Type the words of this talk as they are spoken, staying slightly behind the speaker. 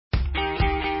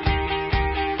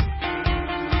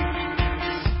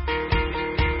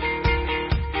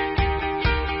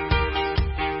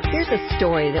Here's a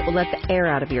story that will let the air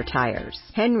out of your tires.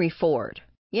 Henry Ford,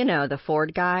 you know, the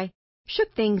Ford guy,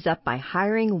 shook things up by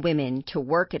hiring women to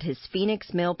work at his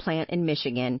Phoenix Mill plant in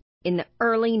Michigan in the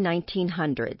early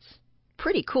 1900s.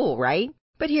 Pretty cool, right?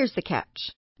 But here's the catch.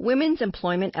 Women's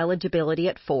employment eligibility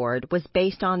at Ford was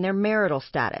based on their marital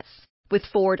status, with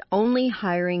Ford only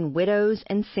hiring widows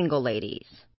and single ladies.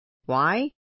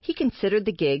 Why? He considered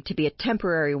the gig to be a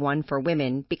temporary one for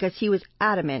women because he was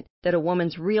adamant that a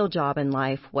woman's real job in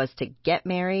life was to get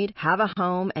married, have a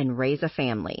home, and raise a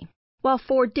family. While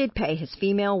Ford did pay his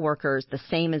female workers the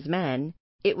same as men,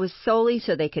 it was solely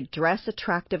so they could dress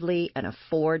attractively and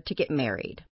afford to get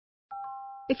married.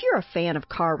 If you're a fan of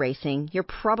car racing, you're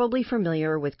probably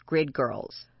familiar with grid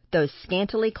girls, those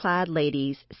scantily clad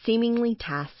ladies seemingly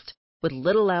tasked with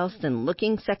little else than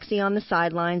looking sexy on the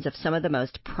sidelines of some of the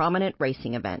most prominent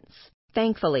racing events.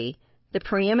 Thankfully, the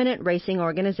preeminent racing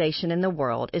organization in the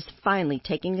world is finally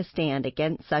taking a stand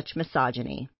against such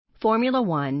misogyny. Formula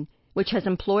One, which has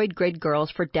employed grid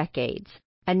girls for decades,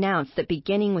 announced that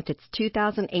beginning with its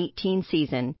 2018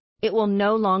 season, it will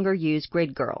no longer use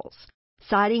grid girls,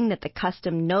 citing that the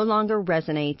custom no longer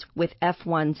resonates with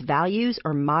F1's values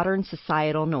or modern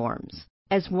societal norms.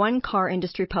 As one car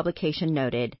industry publication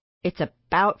noted, it's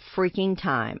about freaking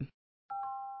time.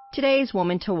 Today's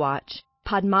woman to watch,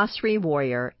 Padmasree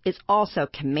Warrior, is also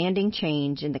commanding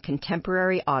change in the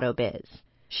contemporary auto biz.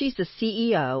 She's the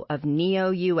CEO of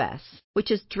NIO US, which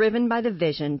is driven by the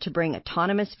vision to bring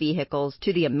autonomous vehicles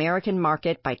to the American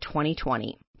market by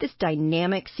 2020. This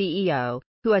dynamic CEO,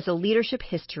 who has a leadership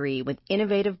history with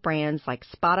innovative brands like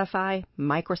Spotify,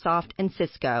 Microsoft, and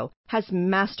Cisco, has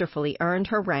masterfully earned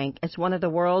her rank as one of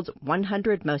the world's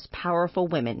 100 most powerful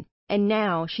women. And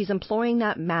now she's employing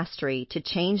that mastery to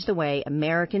change the way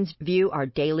Americans view our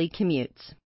daily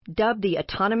commutes. Dubbed the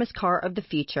autonomous car of the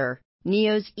future,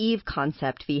 NIO's Eve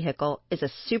concept vehicle is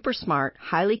a super smart,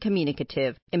 highly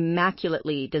communicative,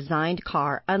 immaculately designed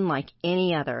car unlike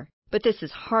any other. But this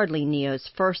is hardly NIO's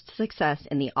first success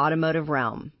in the automotive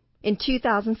realm. In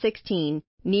 2016,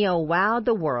 NIO wowed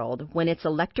the world when its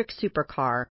electric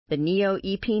supercar, the NIO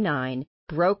EP9,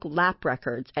 broke lap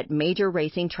records at major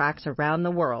racing tracks around the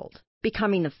world,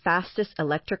 becoming the fastest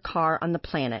electric car on the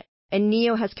planet. And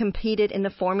NIO has competed in the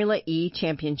Formula E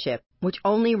Championship, which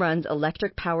only runs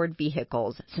electric-powered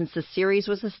vehicles since the series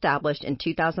was established in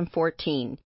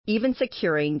 2014, even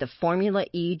securing the Formula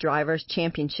E Drivers'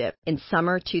 Championship in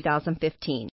summer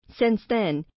 2015. Since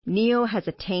then, NIO has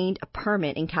attained a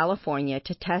permit in California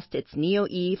to test its NIO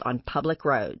Eve on public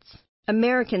roads.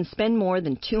 Americans spend more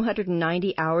than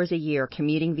 290 hours a year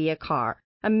commuting via car.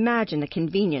 Imagine the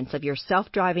convenience of your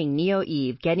self-driving NIO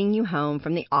Eve getting you home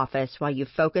from the office while you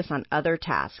focus on other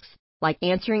tasks, like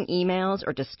answering emails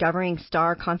or discovering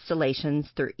star constellations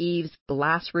through Eve's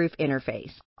glass roof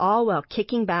interface, all while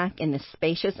kicking back in this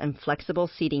spacious and flexible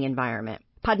seating environment.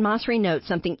 Padmasree notes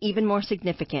something even more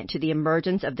significant to the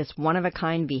emergence of this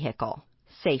one-of-a-kind vehicle: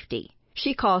 safety.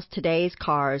 She calls today's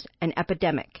cars an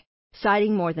epidemic,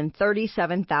 citing more than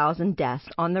 37,000 deaths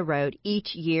on the road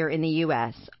each year in the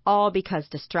U.S., all because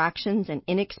distractions and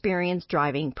inexperienced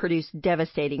driving produce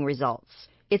devastating results.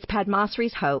 It's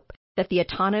Padmasree's hope that the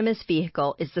autonomous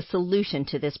vehicle is the solution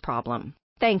to this problem.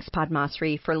 Thanks,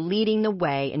 Padmasree, for leading the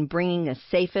way in bringing the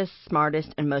safest,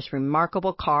 smartest, and most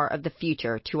remarkable car of the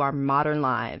future to our modern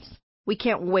lives. We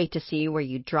can't wait to see where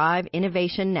you drive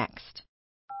innovation next.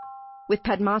 With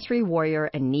Padmasree Warrior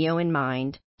and NIO in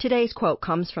mind, today's quote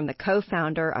comes from the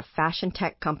co-founder of fashion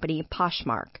tech company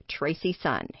Poshmark, Tracy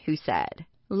Sun, who said,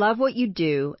 "Love what you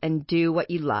do and do what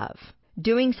you love.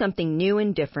 Doing something new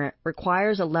and different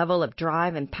requires a level of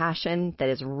drive and passion that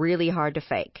is really hard to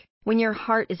fake. When your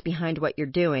heart is behind what you're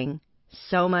doing,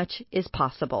 so much is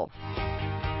possible."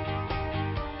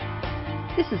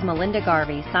 This is Melinda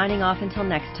Garvey signing off until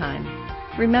next time.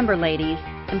 Remember, ladies,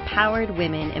 empowered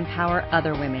women empower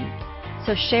other women.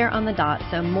 So share on the dot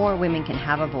so more women can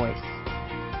have a voice.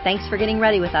 Thanks for getting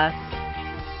ready with us.